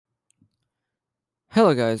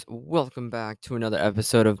Hello, guys. Welcome back to another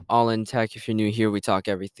episode of All in Tech. If you're new here, we talk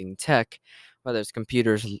everything tech, whether it's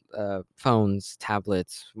computers, phones,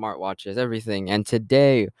 tablets, smartwatches, everything. And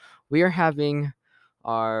today we are having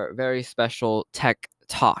our very special tech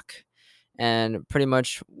talk. And pretty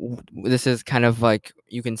much, this is kind of like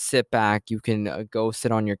you can sit back, you can go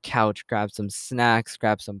sit on your couch, grab some snacks,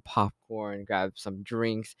 grab some popcorn, grab some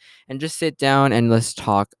drinks, and just sit down and let's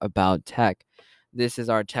talk about tech. This is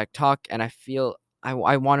our tech talk, and I feel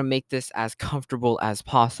I want to make this as comfortable as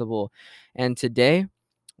possible. And today,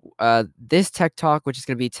 this tech talk, which is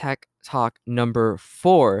going to be tech talk number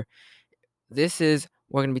 4, we're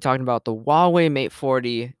going to be talking about the Huawei Mate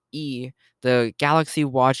 40e, the Galaxy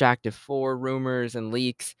Watch Active 4 rumors and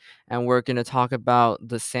leaks, and we're going to talk about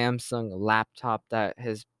the Samsung laptop that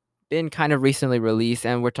has been kind of recently released,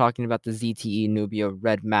 and we're talking about the ZTE Nubia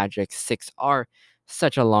Red Magic 6R.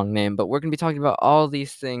 Such a long name, but we're going to be talking about all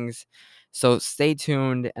these things. So stay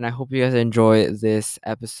tuned, and I hope you guys enjoy this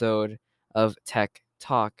episode of Tech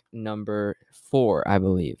Talk number 4, I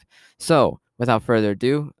believe. So, without further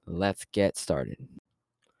ado, let's get started.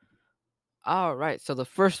 All right, so the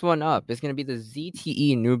first one up is going to be the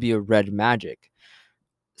ZTE Nubia Red Magic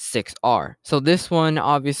 6R. So this one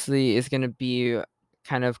obviously is going to be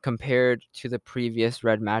kind of compared to the previous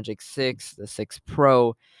Red Magic 6, the 6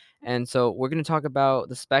 Pro. And so we're going to talk about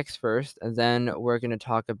the specs first, and then we're going to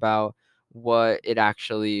talk about what it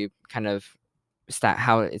actually kind of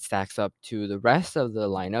how it stacks up to the rest of the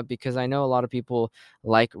lineup, because I know a lot of people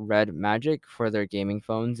like Red Magic for their gaming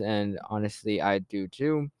phones, and honestly I do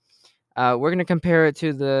too. We're gonna compare it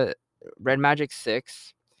to the Red Magic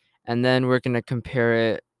 6, and then we're gonna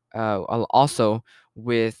compare it also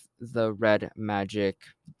with the Red Magic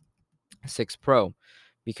 6 Pro,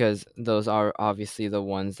 because those are obviously the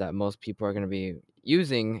ones that most people are gonna be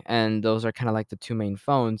using, and those are kind of like the two main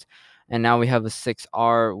phones. And now we have a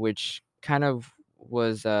 6R, which kind of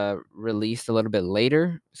was released a little bit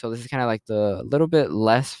later. So this is kind of like the little bit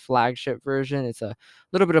less flagship version. It's a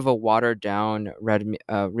little bit of a watered down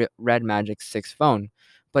Red Magic 6 phone,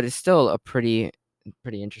 but it's still a pretty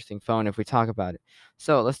interesting phone if we talk about it.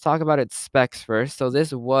 So let's talk about its specs first. So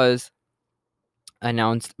this was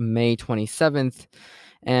announced May 27th,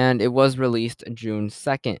 and it was released June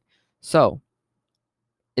 2nd. So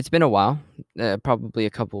it's been a while, probably a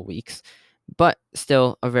couple weeks, but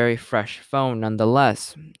still a very fresh phone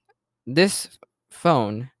nonetheless. This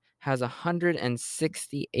phone has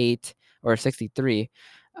 168 or 63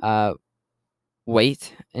 uh,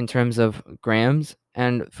 weight in terms of grams.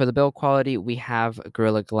 And for the build quality, we have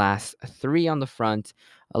Gorilla Glass 3 on the front,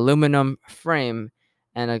 aluminum frame,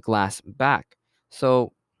 and a glass back.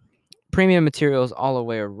 So premium materials all the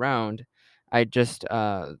way around. I just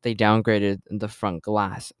they downgraded the front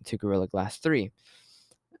glass to Gorilla Glass 3.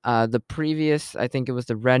 The previous, I think it was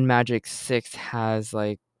the Red Magic 6, has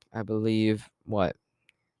like, I believe, what,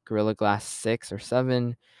 Gorilla Glass 6 or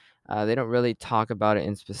 7. They don't really talk about it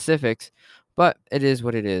in specifics, but it is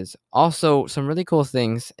what it is. Also, some really cool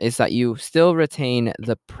things is that you still retain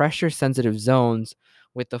the pressure sensitive zones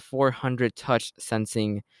with the 400 touch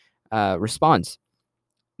sensing response.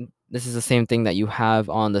 This is the same thing that you have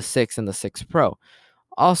on the 6 and the 6 Pro.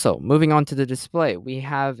 Also, moving on to the display, we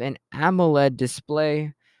have an AMOLED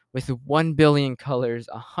display with 1 billion colors,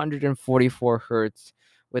 144 hertz,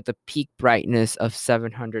 with a peak brightness of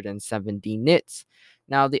 770 nits.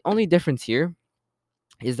 Now, the only difference here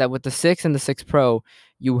is that with the 6 and the 6 Pro,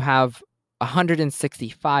 you have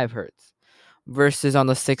 165 hertz, versus on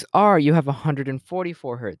the 6R, you have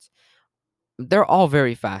 144 hertz. They're all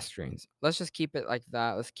very fast screens. Let's just keep it like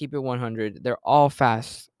that. Let's keep it 100. They're all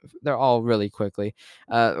fast. They're all really quick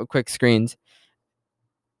screens.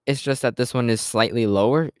 It's just that this one is slightly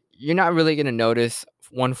lower. You're not really gonna notice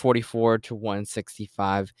 144 to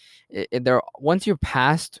 165. They're once you're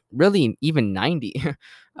past really even 90,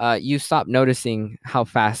 you stop noticing how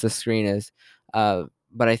fast the screen is. But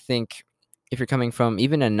I think if you're coming from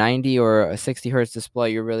even a 90 or a 60 hertz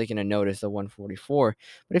display, you're really gonna notice the 144.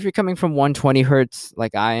 But if you're coming from 120 hertz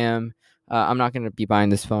like I am, I'm not gonna be buying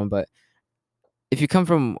this phone. But if you come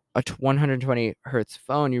from a 120 hertz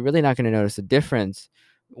phone, you're really not gonna notice a difference.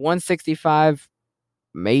 165,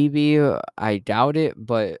 maybe, I doubt it,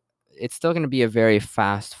 but it's still going to be a very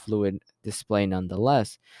fast, fluid display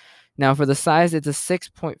nonetheless. Now, for the size, it's a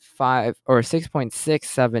 6.5 or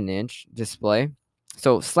 6.67 inch display,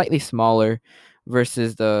 so slightly smaller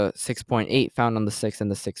versus the 6.8 found on the 6 and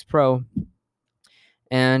the 6 Pro.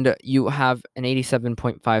 And you have an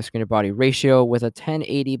 87.5 screen to body ratio with a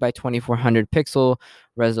 1080 by 2400 pixel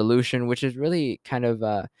resolution, which is really kind of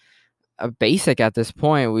basic at this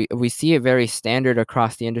point. We see it very standard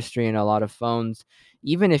across the industry in a lot of phones.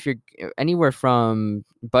 Even if you're anywhere from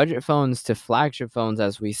budget phones to flagship phones,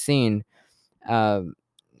 as we've seen, uh,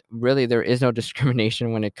 really there is no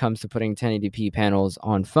discrimination when it comes to putting 1080p panels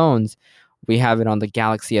on phones. We have it on the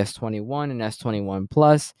Galaxy S21 and S21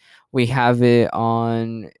 Plus. We have it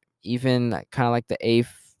on even kind of like the A42,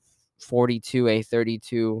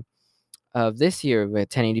 A32 of this year with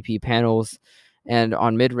 1080p panels, and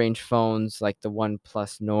on mid-range phones like the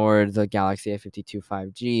OnePlus Nord, the Galaxy A52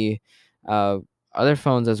 5G, uh, other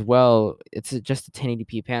phones as well. It's just a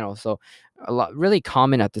 1080p panel, so a lot really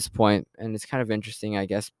common at this point, and it's kind of interesting. I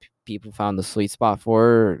guess people found the sweet spot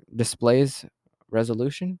for displays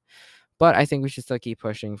resolution, but I think we should still keep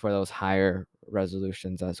pushing for those higher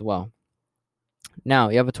resolutions as well. Now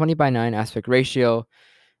you have a 20:9 aspect ratio,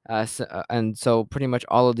 and so pretty much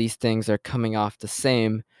all of these things are coming off the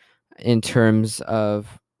same in terms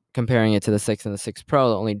of comparing it to the 6 and the 6 Pro.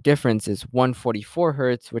 The only difference is 144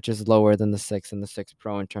 hertz, which is lower than the 6 and the 6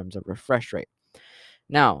 Pro in terms of refresh rate.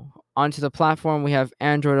 Now, onto the platform, we have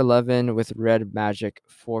Android 11 with Red Magic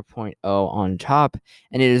 4.0 on top,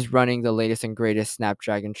 and it is running the latest and greatest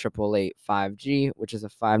Snapdragon 888 5G, which is a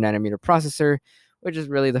 5 nanometer processor, which is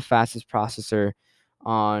really the fastest processor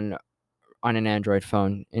on an Android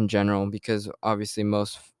phone in general, because obviously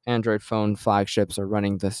most Android phone flagships are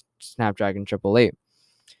running the Snapdragon 888.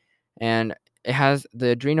 And it has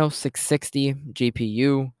the Adreno 660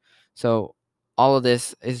 GPU. So all of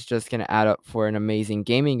this is just going to add up for an amazing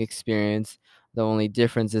gaming experience. The only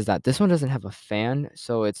difference is that this one doesn't have a fan,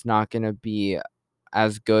 so it's not going to be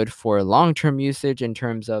as good for long-term usage in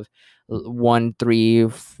terms of 1, 3,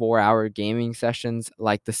 4 hour gaming sessions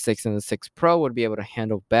like the 6 and the 6 Pro would be able to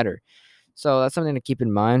handle better. So that's something to keep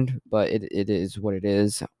in mind, but it is what it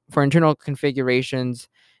is. For internal configurations,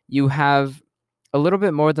 you have a little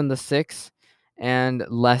bit more than the 6 and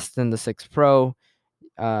less than the 6 Pro.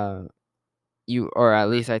 Uh, or at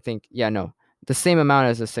least I think, yeah, no, the same amount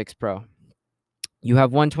as the 6 Pro. You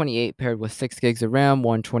have 128 paired with 6 gigs of RAM,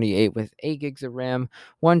 128 with 8 gigs of RAM,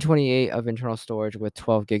 128 of internal storage with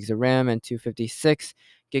 12 gigs of RAM, and 256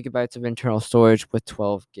 gigabytes of internal storage with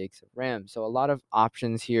 12 gigs of RAM. So a lot of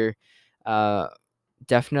options here. Uh,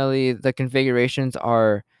 Definitely the configurations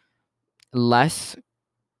are less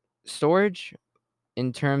storage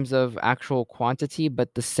in terms of actual quantity,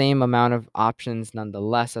 but the same amount of options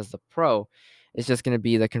nonetheless as the Pro. It's just going to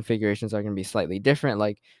be the configurations are going to be slightly different.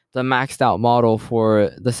 Like the maxed out model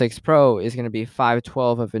for the 6 Pro is going to be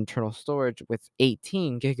 512 of internal storage with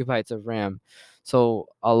 18 gigabytes of RAM. So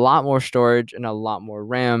a lot more storage and a lot more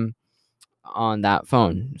RAM on that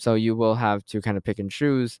phone. So you will have to kind of pick and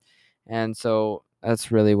choose. And so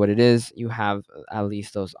that's really what it is. You have at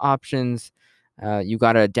least those options. You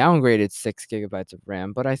got a downgraded 6 gigabytes of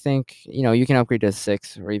RAM, but I think you can upgrade to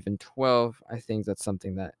 6 or even 12. I think that's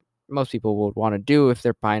something that most people would want to do if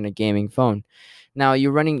they're buying a gaming phone. Now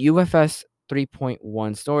you're running UFS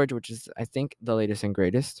 3.1 storage, which is I think the latest and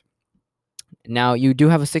greatest. Now you do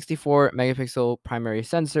have a 64 megapixel primary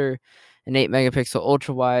sensor, an 8 megapixel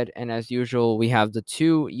ultra wide, and as usual, we have the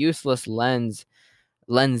two useless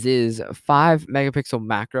lenses, 5 megapixel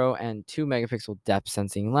macro and 2 megapixel depth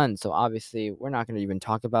sensing lens. So obviously, we're not going to even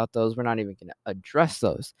talk about those. We're not even going to address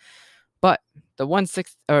those. But the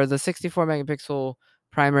 64 megapixel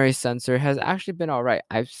primary sensor has actually been all right.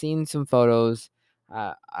 I've seen some photos.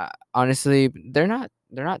 Honestly, they're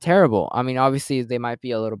not terrible. I mean, obviously they might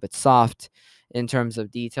be a little bit soft in terms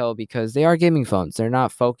of detail because they are gaming phones. They're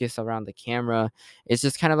not focused around the camera. It's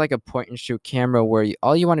just kind of like a point and shoot camera where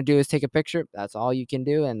all you want to do is take a picture. That's all you can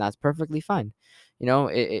do, and that's perfectly fine.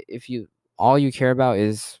 If you all you care about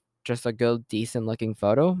is just a good, decent looking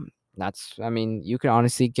photo, I mean, you can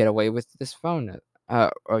honestly get away with this phone,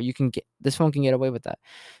 or this phone can get away with that.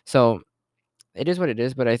 So it is what it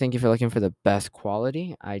is. But I think if you're looking for the best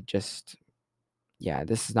quality, yeah,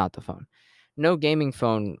 this is not the phone. No gaming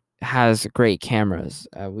phone has great cameras.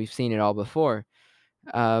 We've seen it all before.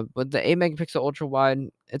 But the 8 megapixel ultra wide,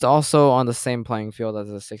 it's also on the same playing field as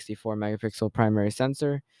the 64 megapixel primary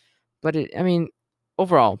sensor. But I mean,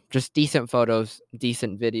 overall, just decent photos,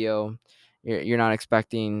 decent video. You're not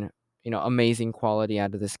expecting, amazing quality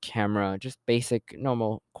out of this camera, just basic,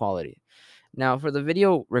 normal quality. Now, for the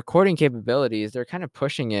video recording capabilities, they're kind of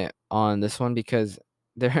pushing it on this one because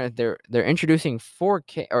they're introducing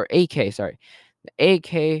 4K or 8K, sorry,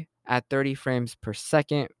 8K at 30 frames per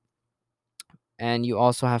second, and you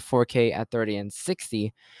also have 4K at 30 and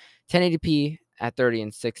 60, 1080p at 30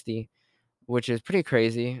 and 60, which is pretty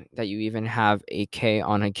crazy that you even have 8K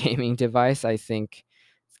on a gaming device. I think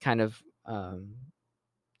it's kind of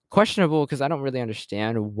questionable because I don't really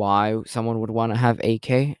understand why someone would want to have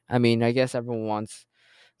 8K. I mean, I guess everyone wants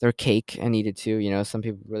their cake and eat it too. Some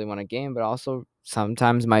people really want to game, but also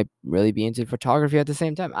sometimes might really be into photography at the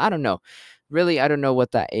same time. I don't know. Really, I don't know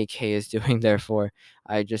what that 8K is doing there for.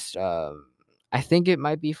 I just, I think it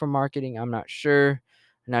might be for marketing. I'm not sure.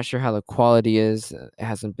 I'm not sure how the quality is. It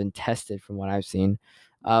hasn't been tested from what I've seen,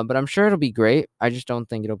 but I'm sure it'll be great. I just don't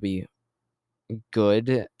think it'll be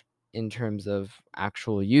good in terms of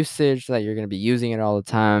actual usage that you're going to be using it all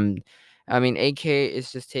the time. I mean, 8K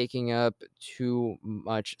is just taking up too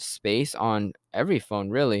much space on every phone,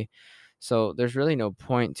 really. So there's really no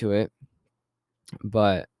point to it.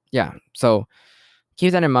 But yeah, so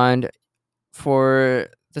keep that in mind. For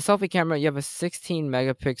the selfie camera, you have a 16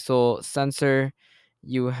 megapixel sensor.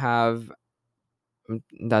 You have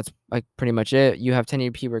that's like pretty much it. You have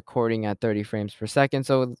 1080p recording at 30 frames per second.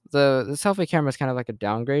 So the selfie camera is kind of like a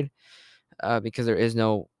downgrade because there is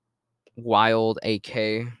no wild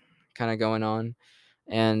 8K kind of going on,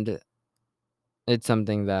 and it's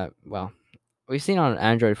something that, well, we've seen on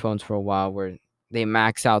Android phones for a while where they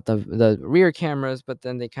max out the rear cameras, but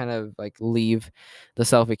then they kind of like leave the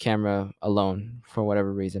selfie camera alone for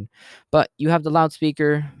whatever reason. But you have the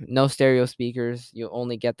loudspeaker, no stereo speakers. You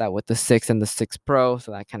only get that with the 6 and the 6 Pro,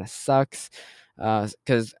 so that kind of sucks.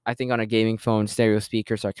 Because I think on a gaming phone, stereo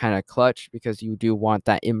speakers are kind of clutch because you do want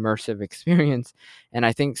that immersive experience, and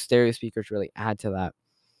I think stereo speakers really add to that.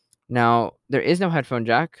 Now, there is no headphone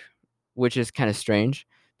jack, which is kind of strange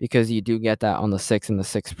because you do get that on the 6 and the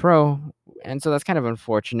 6 Pro, and so that's kind of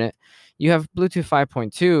unfortunate. You have Bluetooth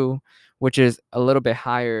 5.2, which is a little bit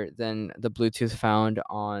higher than the Bluetooth found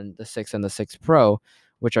on the 6 and the 6 Pro,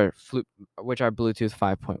 which are Bluetooth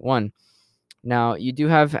 5.1. Now, you do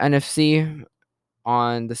have NFC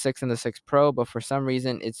on the 6 and the 6 Pro, but for some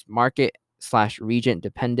reason it's market/region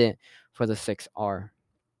dependent for the 6R.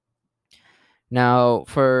 Now,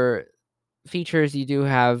 for features, you do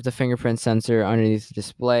have the fingerprint sensor underneath the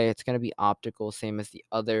display. It's going to be optical, same as the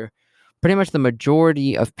other. Pretty much the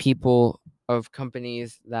majority of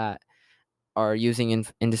companies that are using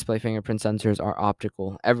in-display fingerprint sensors are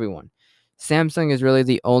optical. Everyone. Samsung is really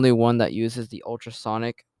the only one that uses the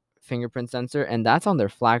ultrasonic fingerprint sensor, and that's on their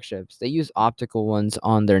flagships. They use optical ones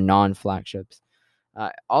on their non-flagships.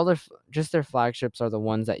 Just their flagships are the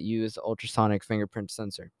ones that use ultrasonic fingerprint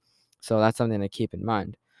sensor. So that's something to keep in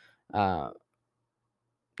mind. Uh,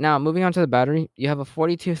 Now, moving on to the battery, you have a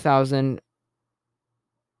 42,000,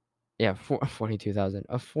 yeah, 42,000,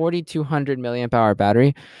 a 4,200 milliamp hour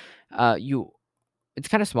battery. You It's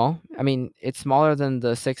kind of small. I mean, it's smaller than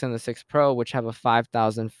the 6 and the 6 Pro, which have a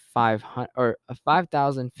 5,500 or a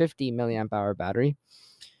 5,050 milliamp hour battery.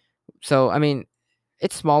 So, I mean,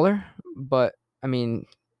 it's smaller, but I mean,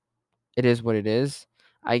 it is what it is,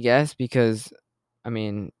 I guess, because I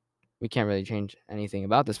mean, we can't really change anything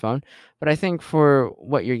about this phone. But I think for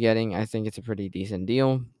what you're getting, I think it's a pretty decent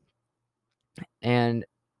deal. And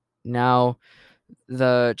now,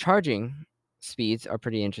 the charging speeds are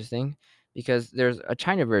pretty interesting because there's a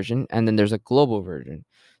China version and then there's a global version.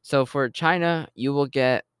 So for China, you will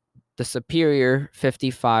get the superior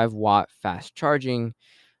 55-watt fast charging,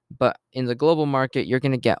 but in the global market, you're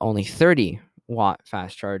going to get only 30-watt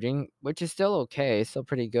fast charging, which is still okay, still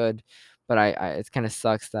pretty good. But it kind of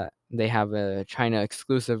sucks that they have a China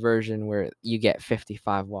exclusive version where you get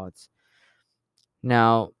 55 watts.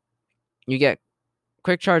 Now, you get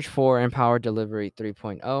Quick Charge 4 and Power Delivery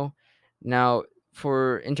 3.0. Now,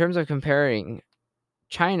 for in terms of comparing,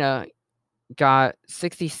 China got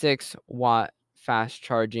 66-watt fast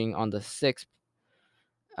charging on the 6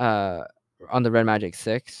 uh on the Red Magic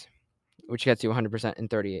 6, which gets you 100% in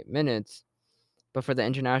 38 minutes. But for the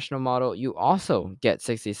international model, you also get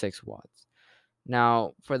 66 watts.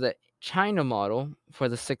 Now, for the China model, for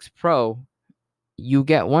the 6 Pro, you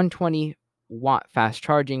get 120-watt fast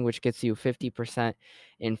charging, which gets you 50%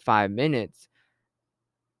 in 5 minutes.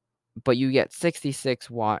 But you get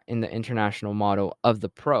 66-watt in the international model of the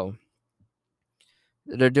Pro.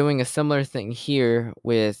 They're doing a similar thing here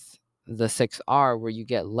with the 6R, where you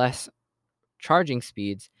get less charging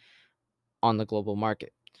speeds on the global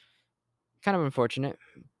market. Kind of unfortunate,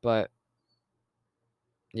 but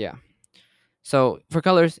yeah. So for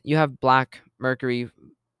colors, you have black, mercury,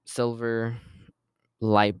 silver,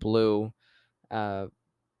 light blue. Uh,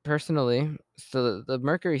 Personally, so the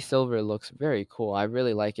Mercury Silver looks very cool. I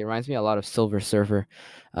really like it. Reminds me a lot of Silver Surfer.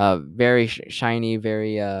 Very shiny,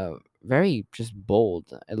 very just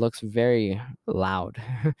bold. It looks very loud.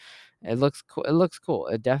 It looks cool. It looks cool.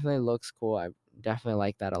 It definitely looks cool. I definitely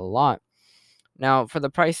like that a lot. Now, for the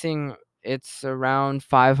pricing, it's around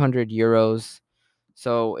 500 euros.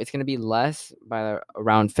 So it's going to be less by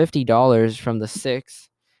around $50 from the 6,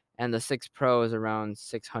 and the 6 Pro is around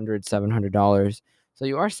 $600, $700. So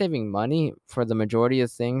you are saving money for the majority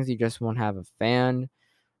of things. You just won't have a fan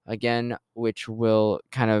again, which will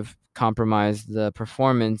kind of compromise the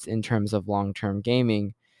performance in terms of long-term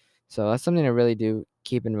gaming. So that's something to really do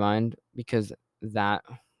keep in mind, because that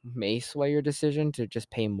may sway your decision to just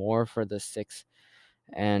pay more for the 6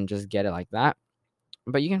 and just get it like that.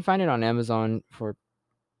 But you can find it on Amazon for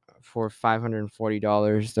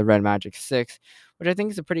 $540, the Red Magic 6, which I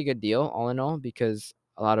think is a pretty good deal all in all, because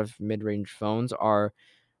a lot of mid-range phones are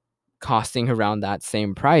costing around that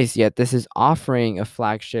same price, yet this is offering a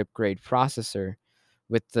flagship grade processor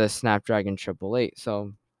with the Snapdragon 888.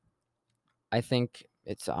 So I think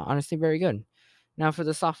it's honestly very good. Now for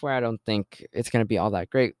the software, I don't think it's going to be all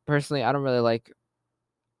that great. Personally, I don't really like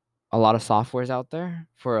a lot of softwares out there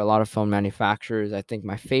for a lot of phone manufacturers. I think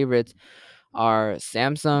my favorites are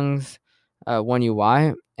Samsung's One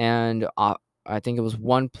UI, and I think it was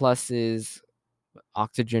OnePlus's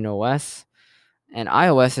Oxygen OS. And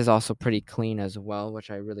iOS is also pretty clean as well,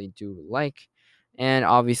 which I really do like. And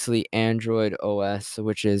obviously Android OS,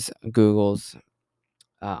 which is Google's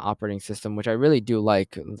operating system, which I really do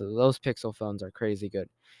like. Those Pixel phones are crazy good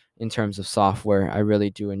in terms of software. I really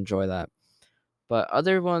do enjoy that. But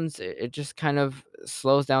other ones, it just kind of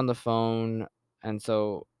slows down the phone, and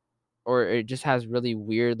so, or it just has really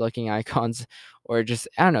weird looking icons, or just,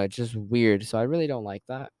 I don't know, it's just weird. So I really don't like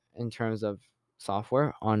that in terms of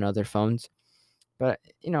software on other phones. But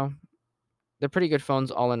they're pretty good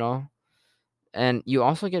phones all in all. And you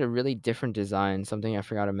also get a really different design. Something I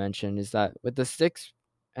forgot to mention is that with the 6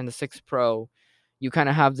 and the 6 Pro, you kind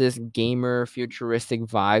of have this gamer futuristic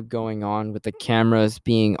vibe going on, with the cameras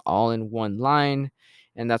being all in one line.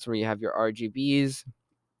 And that's where you have your RGBs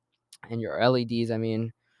and your LEDs, I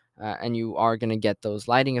mean, and you are going to get those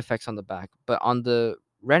lighting effects on the back. But on the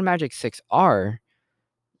Red Magic 6R,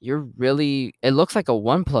 it looks like a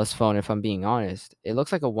OnePlus phone, if I'm being honest. It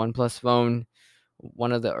looks like a OnePlus phone,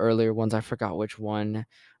 one of the earlier ones. I forgot which one.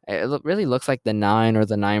 Really looks like the 9 or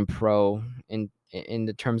the 9 Pro in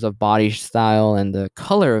the terms of body style and the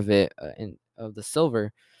color of it, of the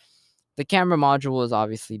silver. The camera module is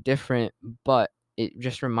obviously different, but it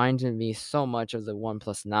just reminded me so much of the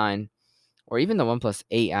OnePlus 9, or even the OnePlus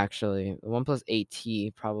 8 actually. The OnePlus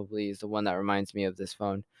 8T probably is the one that reminds me of this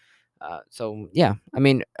phone. So yeah, I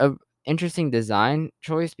mean, a interesting design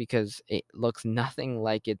choice, because it looks nothing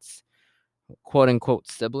like its quote unquote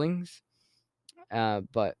siblings,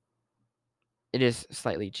 but it is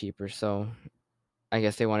slightly cheaper. So I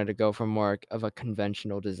guess they wanted to go for more of a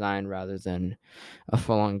conventional design rather than a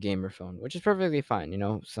full-on gamer phone, which is perfectly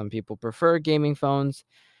fine. Some people prefer gaming phones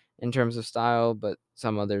in terms of style, but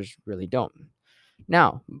some others really don't.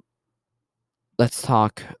 Now, let's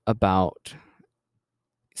talk about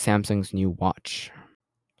Samsung's new watch.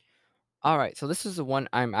 All right, so this is the one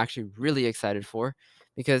I'm actually really excited for,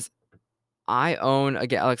 because I own a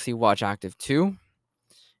Galaxy Watch Active 2,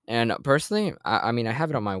 and personally, I mean, I have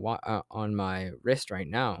it on my wrist right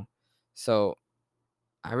now, so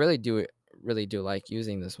I really do like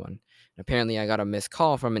using this one. Apparently, I got a missed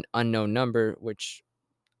call from an unknown number, which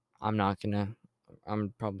I'm not gonna.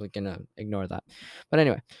 I'm probably gonna ignore that. But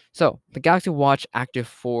anyway, so the Galaxy Watch Active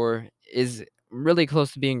 4 is really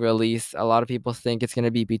close to being released. A lot of people think it's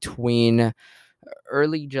gonna be between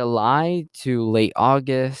early July to late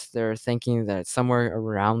August. They're thinking that it's somewhere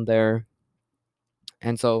around there.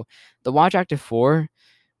 And so the Watch Active 4,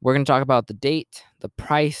 we're going to talk about the date, the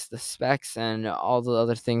price, the specs, and all the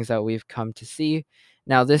other things that we've come to see.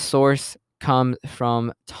 Now, this source comes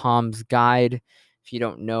from Tom's Guide. If you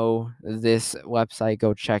don't know this website,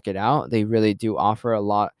 go check it out. They really do offer a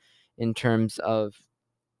lot in terms of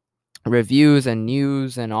reviews and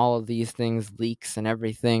news and all of these things, leaks and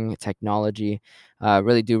everything, technology.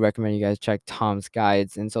 Really do recommend you guys check Tom's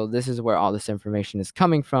Guides. And so this is where all this information is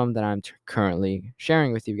coming from that I'm currently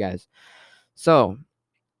sharing with you guys. So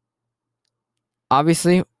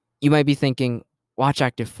obviously, you might be thinking Watch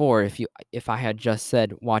Active 4 if I had just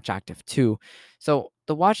said Watch Active 2. So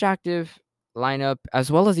the Watch Active lineup, as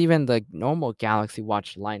well as even the normal Galaxy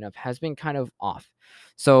Watch lineup, has been kind of off.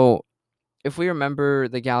 So if we remember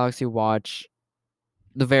the Galaxy Watch,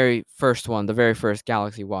 the very first one, the very first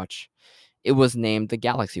Galaxy Watch, it was named the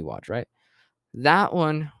Galaxy Watch, right? That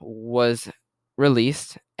one was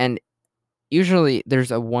released, and usually there's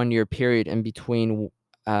a 1-year period in between,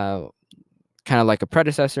 uh, kind of like a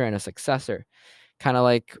predecessor and a successor, kind of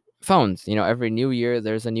like phones. Every new year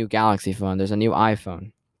there's a new Galaxy phone, there's a new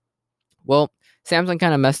iPhone. Well, Samsung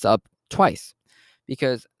kind of messed up twice,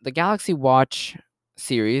 because the Galaxy Watch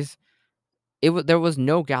series there was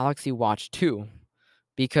no Galaxy Watch 2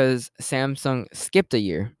 because Samsung skipped a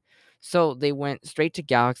year. So they went straight to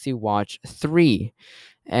Galaxy Watch 3.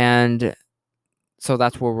 And so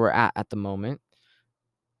that's where we're at the moment.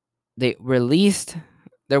 They released,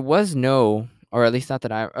 there was no, or at least not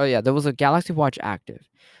that oh yeah, there was a Galaxy Watch Active.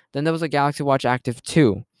 Then there was a Galaxy Watch Active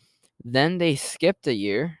 2. Then they skipped a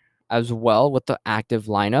year as well with the active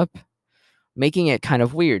lineup, making it kind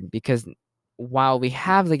of weird because while we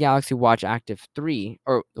have the Galaxy Watch Active 3,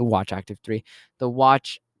 or the Watch Active 3, the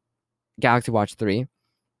Galaxy Watch 3,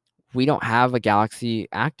 we don't have a Galaxy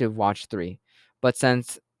Active Watch 3. But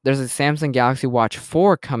since there's a Samsung Galaxy Watch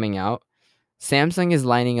 4 coming out, Samsung is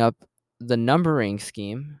lining up the numbering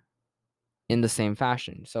scheme in the same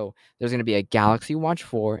fashion. So there's going to be a Galaxy Watch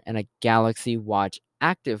 4 and a Galaxy Watch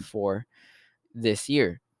Active 4 this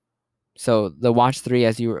year. So the Watch 3,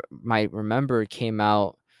 as you might remember, came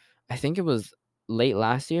out, I think it was late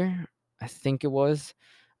last year. I think it was.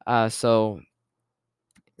 So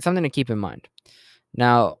something to keep in mind.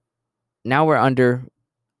 Now we're under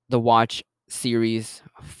the Watch Series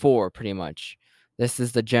 4 pretty much. This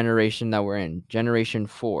is the generation that we're in, generation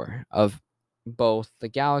 4 of both the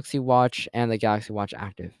Galaxy Watch and the Galaxy Watch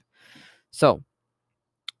Active. So,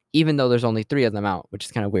 even though there's only 3 of them out, which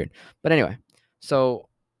is kind of weird. But anyway, so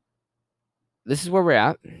this is where we're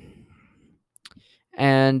at.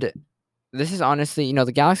 And this is honestly,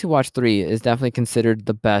 the Galaxy Watch 3 is definitely considered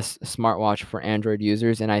the best smartwatch for Android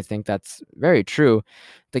users, and I think that's very true.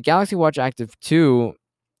 The Galaxy Watch Active 2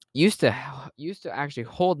 used to actually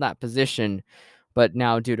hold that position, but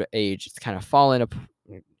now due to age, it's kind of fallen up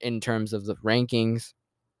in terms of the rankings.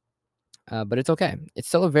 But it's okay. It's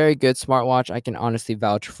still a very good smartwatch. I can honestly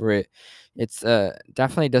vouch for it. It's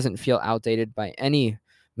definitely doesn't feel outdated by any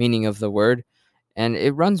meaning of the word, and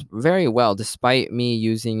it runs very well despite me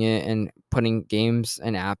using it and putting games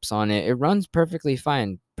and apps on it. It runs perfectly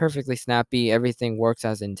fine, perfectly snappy. Everything works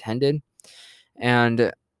as intended,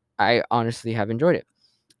 and I honestly have enjoyed it.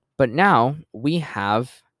 But now we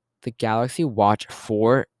have the Galaxy Watch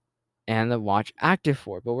 4 and the Watch Active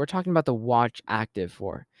 4, but we're talking about the Watch Active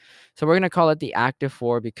 4. So we're going to call it the Active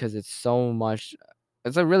 4 because it's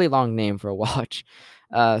a really long name for a watch.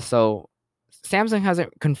 So Samsung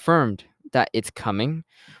hasn't confirmed that it's coming,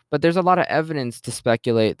 but there's a lot of evidence to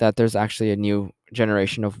speculate that there's actually a new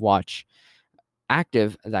generation of watch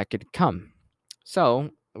Active that could come.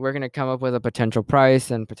 So we're going to come up with a potential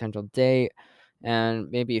price and potential date and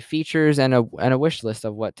maybe features and a wish list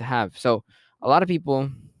of what to have. So a lot of people,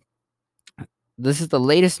 this is the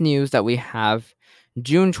latest news that we have,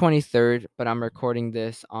 June 23rd, but I'm recording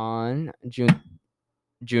this on June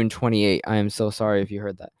 28th. I am so sorry if you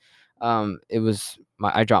heard that. It was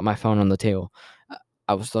I dropped my phone on the table.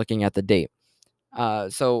 I was looking at the date.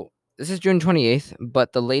 So this is June 28th,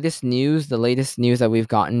 but the latest news that we've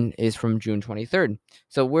gotten is from June 23rd.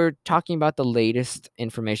 So we're talking about the latest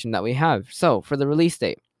information that we have. So for the release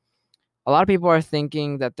date, a lot of people are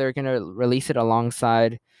thinking that they're going to release it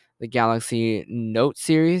alongside the Galaxy Note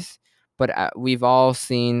series, but we've all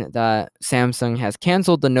seen that Samsung has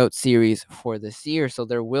canceled the Note series for this year, so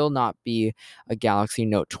there will not be a Galaxy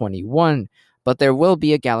Note 21, but there will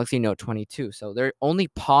be a Galaxy Note 22. So they're only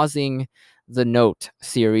pausing the Note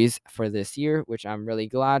series for this year, which I'm really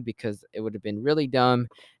glad because it would have been really dumb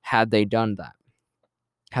had they done that,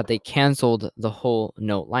 had they canceled the whole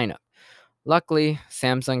Note lineup. Luckily,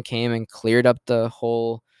 Samsung came and cleared up the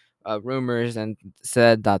whole rumors and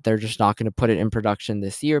said that they're just not going to put it in production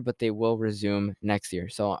this year, but they will resume next year.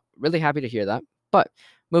 So, really happy to hear that. But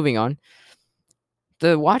moving on,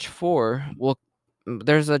 the Watch 4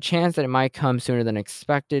 there's a chance that it might come sooner than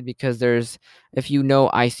expected because if you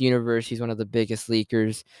know Ice Universe, he's one of the biggest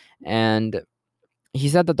leakers, and he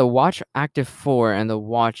said that the Watch Active 4 and the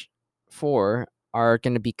Watch 4 are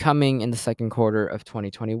going to be coming in the second quarter of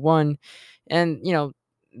 2021. And,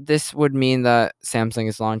 this would mean that Samsung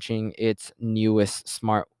is launching its newest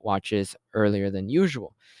smartwatches earlier than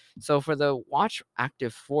usual. So for the Watch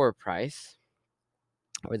Active 4 price,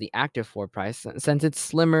 or the Active 4 price, since it's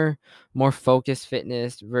slimmer, more focused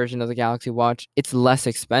fitness version of the Galaxy Watch, it's less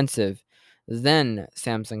expensive than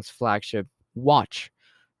Samsung's flagship watch,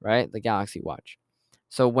 right? The Galaxy Watch.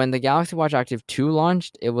 So when the Galaxy Watch Active 2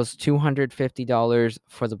 launched, it was $250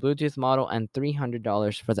 for the Bluetooth model and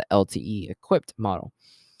 $300 for the LTE equipped model.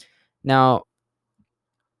 Now,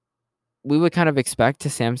 we would kind of expect for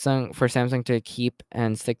Samsung to keep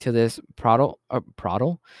and stick to this Prodl.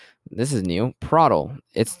 This is new. Prodl.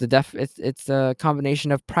 It's a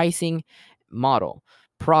combination of pricing model.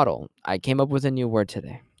 Prodl. I came up with a new word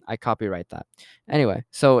today. I copyright that. Anyway,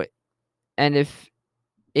 so and if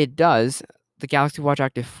it does, the Galaxy Watch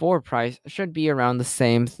Active 4 price should be around the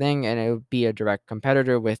same thing, and it would be a direct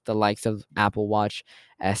competitor with the likes of Apple Watch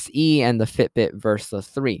SE and the Fitbit Versa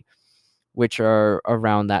 3, which are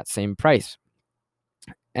around that same price.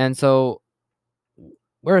 And so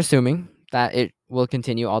we're assuming that it will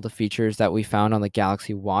continue all the features that we found on the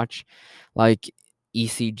Galaxy Watch, like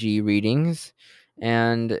ECG readings,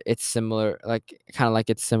 and it's similar, like kind of like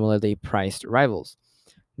its similarly priced rivals.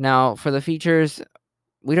 Now, for the features,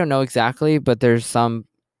 we don't know exactly, but there's some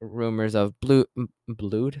rumors of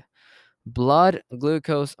blood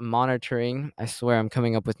glucose monitoring. I swear I'm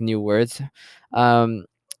coming up with new words.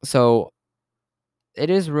 So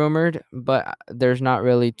it is rumored, but there's not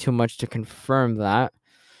really too much to confirm that.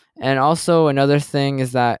 And also another thing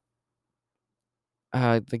is that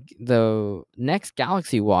the next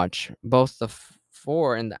Galaxy Watch, both the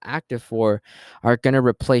 4 and the Active 4, are going to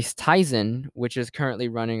replace Tizen, which is currently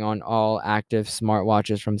running on all active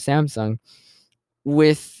smartwatches from Samsung.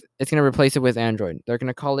 It's going to replace it with Android. They're going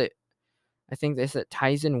to call it, I think they said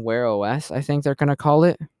Tizen Wear OS. I think they're going to call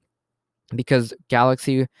it, because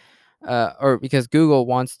because Google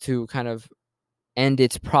wants to kind of end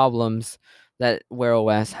its problems that Wear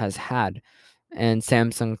OS has had. And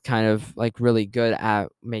Samsung kind of like really good at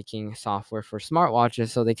making software for smartwatches,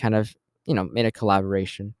 so they kind of, made a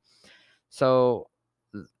collaboration. So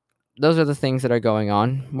those are the things that are going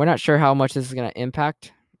on. We're not sure how much this is going to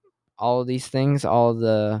impact all of these things, all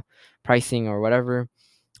the pricing or whatever,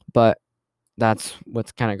 but that's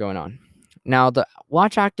what's kind of going on. Now, the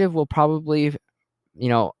Watch Active will probably, you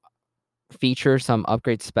know, feature some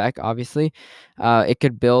upgrade spec, obviously. It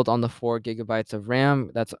could build on the 4 GB of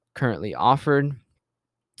RAM that's currently offered.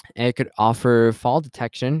 And it could offer fall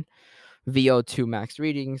detection, VO2 max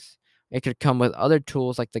readings. It could come with other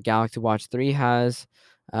tools like the Galaxy Watch 3 has.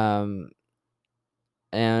 And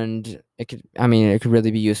it could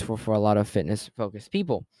really be useful for a lot of fitness focused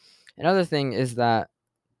people. Another thing is that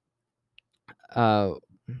uh,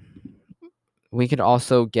 we could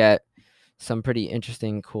also get some pretty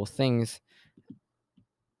interesting, cool things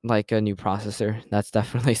like a new processor. That's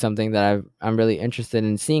definitely something that I'm really interested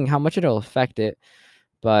in seeing how much it'll affect it.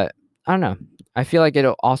 But I don't know. I feel like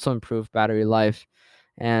it'll also improve battery life.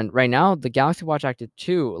 And right now, the Galaxy Watch Active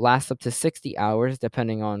 2 lasts up to 60 hours,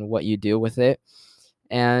 depending on what you do with it.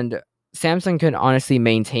 And Samsung could honestly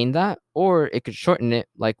maintain that, or it could shorten it,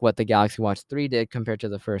 like what the Galaxy Watch 3 did compared to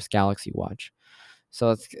the first Galaxy Watch.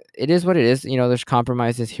 So it is what it is. There's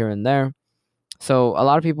compromises here and there. So a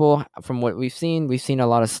lot of people, from what we've seen a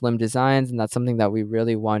lot of slim designs, and that's something that we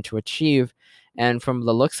really want to achieve. And from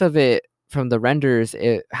the looks of it, from the renders,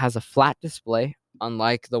 it has a flat display,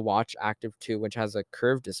 unlike the Watch Active 2, which has a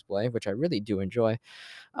curved display, which I really do enjoy.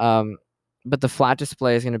 But the flat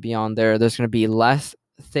display is going to be on there. There's going to be less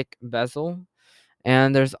thick bezel,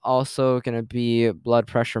 and there's also going to be blood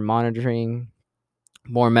pressure monitoring.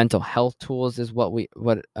 More mental health tools is what we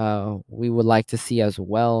would like to see as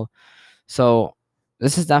well. So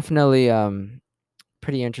this is definitely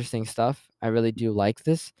pretty interesting stuff. I really do like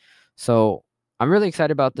this. So I'm really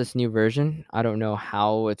excited about this new version. I don't know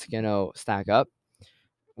how it's gonna stack up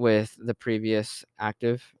with the previous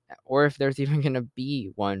Active, or if there's even gonna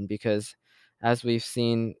be one, because as we've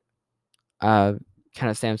seen, uh kind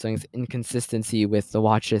of Samsung's inconsistency with the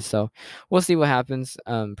watches. So we'll see what happens.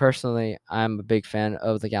 Personally, I'm a big fan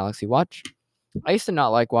of the Galaxy Watch. I used to not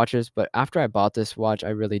like watches, but after I bought this watch,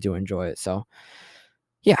 I really do enjoy it. So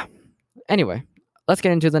yeah. Anyway, let's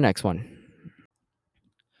get into the next one.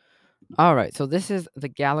 All right, so this is the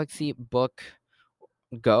Galaxy Book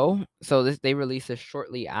Go. So they released this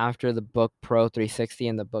shortly after the Book Pro 360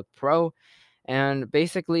 and the Book Pro, and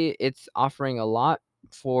basically it's offering a lot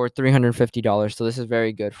for $350. So this is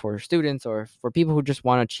very good for students or for people who just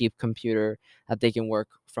want a cheap computer that they can work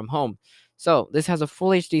from home. So this has a full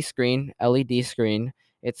HD screen, LED screen.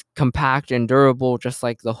 It's compact and durable, just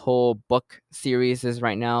like the whole Book series is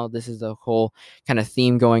right now. This is the whole kind of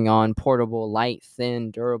theme going on: portable, light,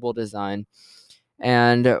 thin, durable design.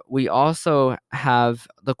 And we also have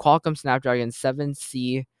the Qualcomm Snapdragon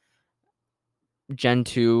 7C Gen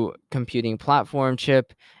 2 computing platform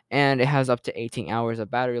chip, and it has up to 18 hours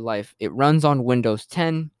of battery life. It runs on Windows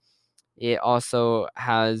 10. It also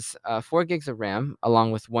has 4 gigs of RAM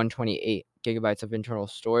along with 128 gigabytes of internal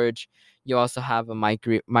storage. You also have a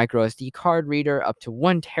micro SD card reader up to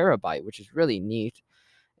 1 terabyte, which is really neat.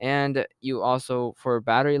 And you also, for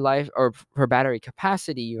battery life or for battery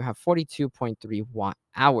capacity, you have 42.3 watt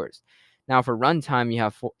hours. Now for runtime, you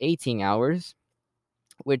have 18 hours,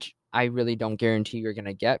 which I really don't guarantee you're going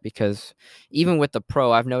to get, because even with the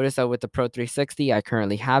Pro, I've noticed that with the Pro 360, I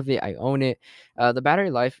currently have it, I own it. The battery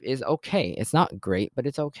life is okay. It's not great, but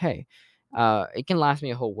it's okay. It can last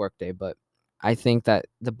me a whole workday, but I think that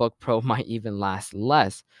the Book Pro might even last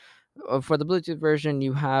less. For the Bluetooth version,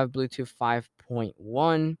 you have Bluetooth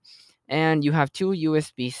 5.1, and you have two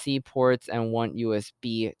USB-C ports and one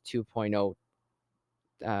USB 2.0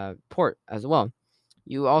 port as well.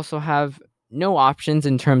 You also have no options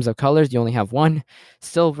in terms of colors. You only have one,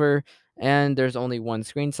 silver, and there's only one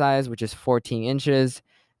screen size, which is 14 inches.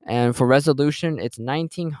 And for resolution, it's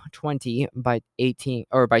 1920 by 18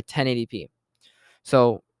 or by 1080p.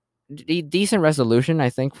 So decent resolution, I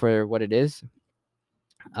think, for what it is.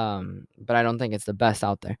 But I don't think it's the best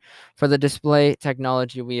out there. For the display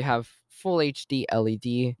technology, we have full HD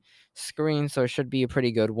LED screen, so it should be a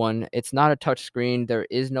pretty good one. It's not a touch screen. There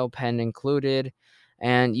is no pen included,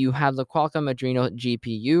 and you have the Qualcomm Adreno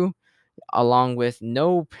GPU along with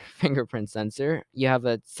no fingerprint sensor. You have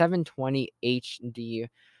a 720 HD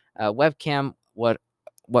webcam.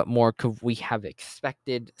 What more could we have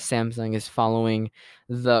expected? Samsung is following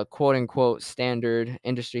the quote unquote standard,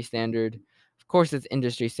 industry standard. Of course, it's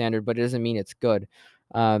industry standard, but it doesn't mean it's good.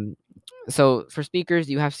 Um, so for speakers,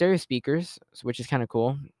 you have stereo speakers, which is kind of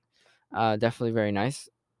cool. Definitely very nice.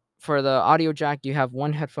 For the audio jack, you have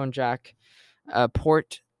one headphone jack, a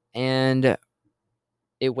port, and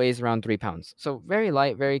it weighs around 3 pounds. So very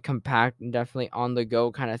light, very compact, and definitely on the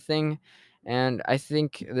go kind of thing. And I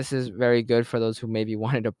think this is very good for those who maybe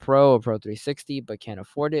wanted a Pro 360, but can't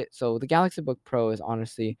afford it. So the Galaxy Book Pro is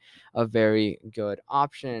honestly a very good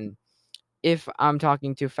option. If I'm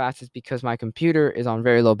talking too fast, it's because my computer is on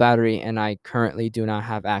very low battery and I currently do not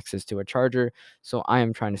have access to a charger. So I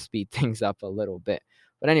am trying to speed things up a little bit.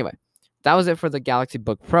 But anyway, that was it for the Galaxy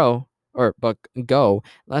Book Pro or Book Go.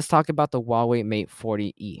 Let's talk about the Huawei Mate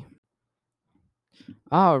 40e.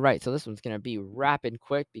 All right, so this one's going to be rapid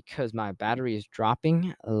quick because my battery is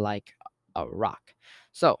dropping like a rock.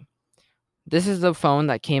 So, this is the phone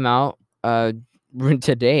that came out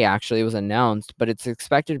today, actually. It was announced, but it's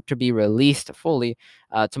expected to be released fully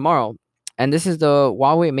tomorrow. And this is the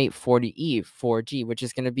Huawei Mate 40e 4G, which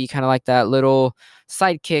is going to be kind of like that little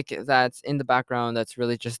sidekick that's in the background that's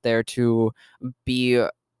really just there to be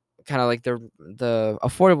kind of like the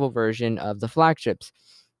affordable version of the flagships.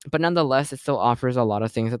 But nonetheless, it still offers a lot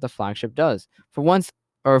of things that the flagship does. For once,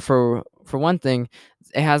 or for one thing,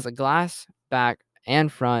 it has a glass back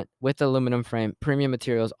and front with aluminum frame, premium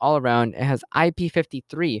materials all around. It has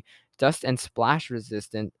IP53 dust and splash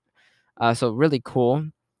resistant, so really cool.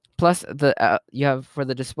 Plus, the you have for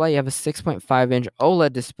the display, you have a 6.5-inch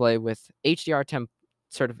OLED display with HDR10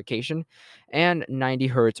 certification and 90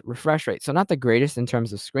 hertz refresh rate. So not the greatest in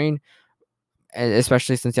terms of screen,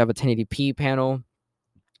 especially since you have a 1080p panel.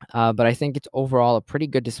 But I think it's overall a pretty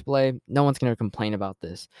good display. No one's going to complain about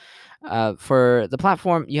this. For the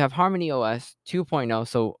platform, you have Harmony OS 2.0,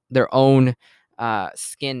 so their own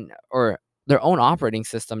skin or their own operating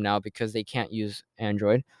system now because they can't use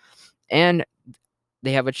Android. And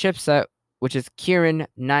they have a chipset which is Kirin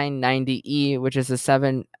 990E, which is a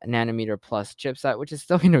 7 nanometer plus chipset, which is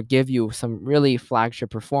still going to give you some really flagship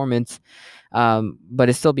performance, but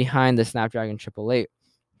it's still behind the Snapdragon 888.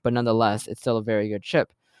 But nonetheless, it's still a very good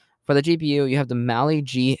chip. For the GPU, you have the Mali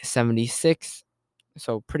G76,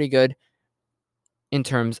 so pretty good in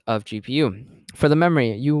terms of GPU. For the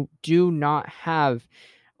memory, you do not have,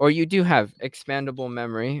 or you do have expandable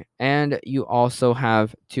memory, and you also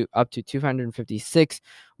have up to 256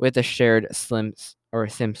 with a shared slim or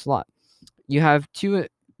SIM slot. You have two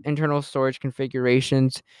internal storage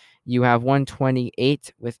configurations. You have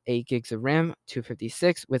 128 with 8 gigs of RAM,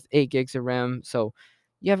 256 with 8 gigs of RAM. So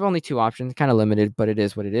you have only two options, kind of limited, but it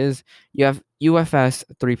is what it is. You have UFS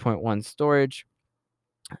 3.1 storage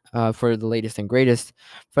for the latest and greatest.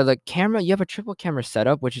 For the camera, you have a triple camera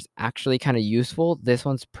setup, which is actually kind of useful. This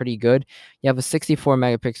one's pretty good. You have a 64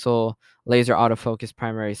 megapixel laser autofocus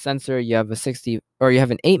primary sensor. You have an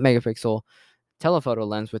 8 megapixel telephoto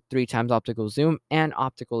lens with 3 times optical zoom and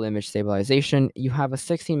optical image stabilization. You have a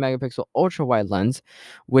 16 megapixel ultra wide lens,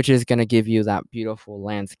 which is going to give you that beautiful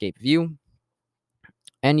landscape view.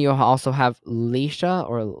 And you also have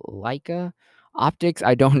Leica optics.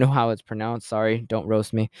 I don't know how it's pronounced. Sorry, don't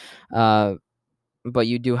roast me. But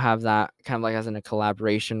you do have that kind of like as in a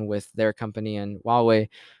collaboration with their company and Huawei.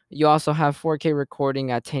 You also have 4K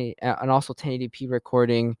recording at 10, and also 1080p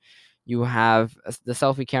recording. You have the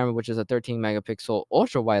selfie camera, which is a 13 megapixel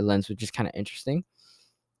ultra wide lens, which is kind of interesting.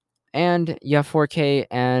 And you have 4K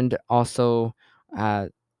and also uh,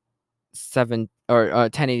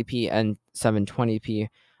 1080p and 720p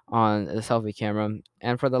on the selfie camera.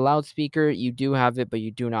 And for the loudspeaker, you do have it, but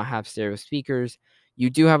you do not have stereo speakers. You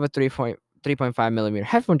do have a 3.5 millimeter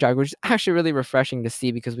headphone jack, which is actually really refreshing to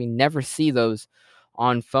see because we never see those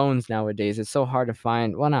on phones nowadays. It's so hard to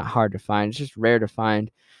find. Well, not hard to find. It's just rare to find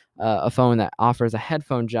a phone that offers a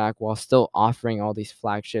headphone jack while still offering all these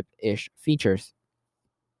flagship-ish features.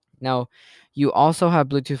 Now, you also have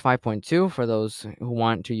Bluetooth 5.2 for those who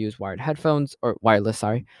want to use wired headphones or wireless,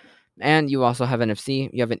 sorry. And you also have NFC.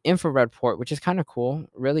 You have an infrared port, which is kind of cool,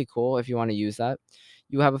 really cool if you want to use that.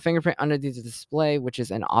 You have a fingerprint underneath the display, which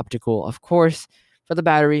is an optical, of course. For the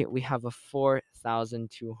battery, we have a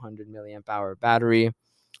 4,200 milliamp hour battery.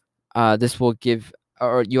 This will give,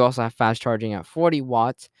 or you also have fast charging at 40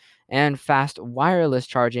 watts and fast wireless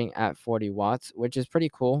charging at 40 watts, which is pretty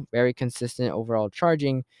cool. Very consistent overall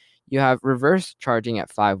charging. You have reverse charging at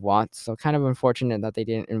 5 watts. So, kind of unfortunate that they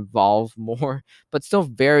didn't involve more, but still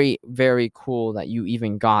very, very cool that you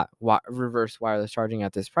even got reverse wireless charging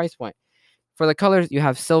at this price point. For the colors, you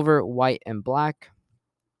have silver, white, and black.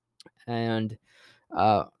 And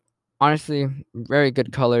uh, honestly, very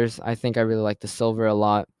good colors. I think I really like the silver a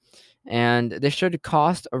lot, and this should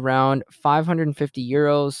cost around 550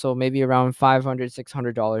 euros, so maybe around 500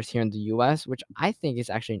 $600 here in the US, which I think is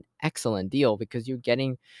actually an excellent deal because you're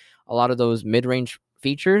getting a lot of those mid-range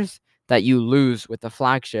features that you lose with the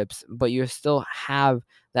flagships, but you still have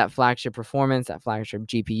that flagship performance, that flagship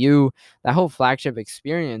GPU, that whole flagship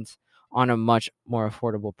experience on a much more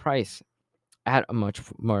affordable price, at a much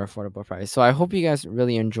more affordable price. So I hope you guys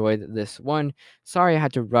really enjoyed this one. Sorry I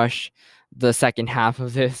had to rush the second half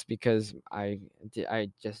of this because I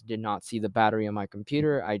just did not see the battery on my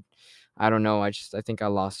computer. I don't know. I think I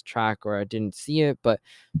lost track or I didn't see it, but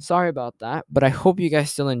sorry about that. But I hope you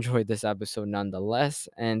guys still enjoyed this episode nonetheless,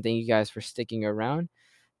 and thank you guys for sticking around.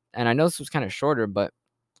 And I know this was kind of shorter, but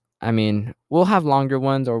I mean, we'll have longer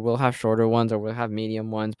ones or we'll have shorter ones or we'll have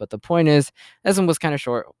medium ones, but the point is, this one was kind of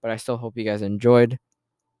short, but I still hope you guys enjoyed.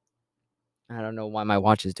 I don't know why my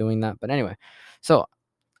watch is doing that, but anyway. So,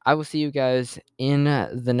 I will see you guys in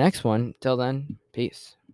the next one. Till then, peace.